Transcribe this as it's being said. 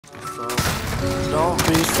Don't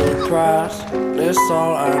be surprised, that's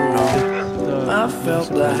all I know. I felt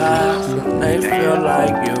the highs and they feel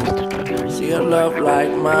like you. See a love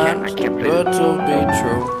like mine, it's too good to be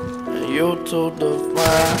true. And you too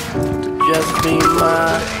divine to just be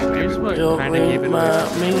mine. You'll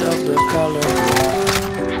remind me of the color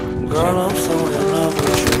blue. Girl, I'm so in love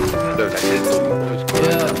with you.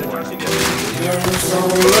 Yeah. Girl, I'm so in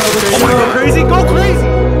love with you. Oh my, go crazy, go crazy!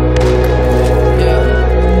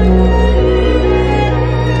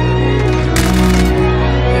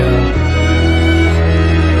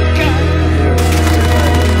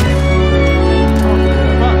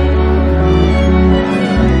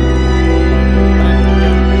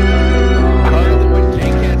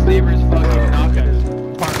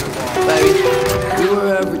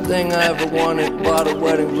 Everything I ever wanted, bought a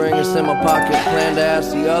wedding ring, it's in my pocket. Planned to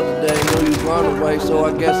ask the other day, knew you'd run away, so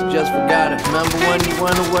I guess I just forgot it. Remember when you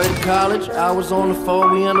went away to college? I was on the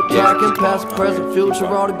phone, we ended up talking, past, present, future,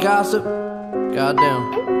 all the gossip.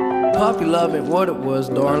 Goddamn, puppy love ain't what it was,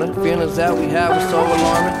 darling. Feelings that we have were so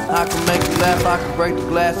alarming. I can make you laugh, I can break the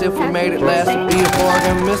glass if we made it last. It'd be a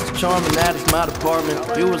bargain, Mr. Charming, that is my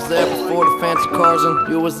department. You was there before the fancy cars, and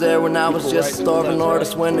you was there when I was just a starving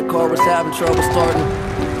artist, when the car was having trouble starting.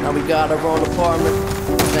 Now we got our own apartment,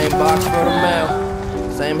 same box for the mail,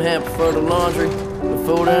 same hamper for the laundry, the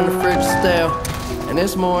food in the fridge is stale. And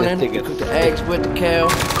this morning, we cooked the eggs with the kale.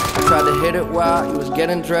 I tried to hit it while you was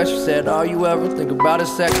getting dressed. You said, all you ever think about is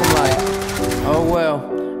sex. I'm like, oh well,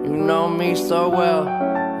 you know me so well.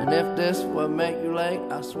 And if this would make you late,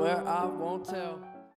 I swear I won't tell.